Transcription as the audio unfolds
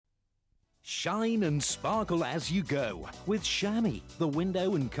Shine and sparkle as you go with Shammy, the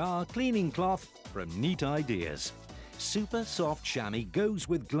window and car cleaning cloth from Neat Ideas. Super soft chamois goes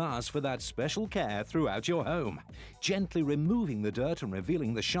with glass for that special care throughout your home, gently removing the dirt and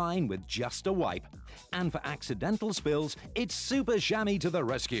revealing the shine with just a wipe. And for accidental spills, it's Super Chamois to the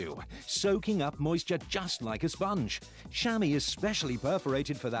rescue, soaking up moisture just like a sponge. Chamois is specially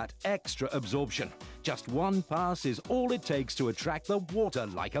perforated for that extra absorption. Just one pass is all it takes to attract the water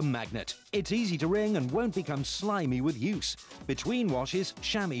like a magnet. It's easy to wring and won't become slimy with use. Between washes,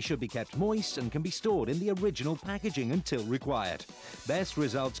 chamois should be kept moist and can be stored in the original packaging until required. Best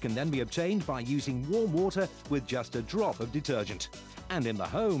results can then be obtained by using warm water with just a drop of detergent. And in the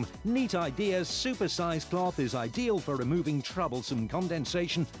home, Neat Ideas super-sized cloth is ideal for removing troublesome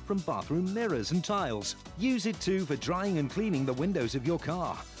condensation from bathroom mirrors and tiles. Use it too for drying and cleaning the windows of your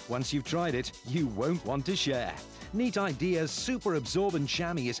car. Once you've tried it, you won't want to share. Neat Ideas super absorbent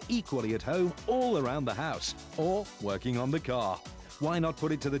chamois is equally at home all around the house or working on the car. Why not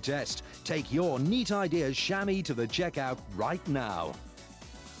put it to the test? Take your Neat Ideas chamois to the checkout right now.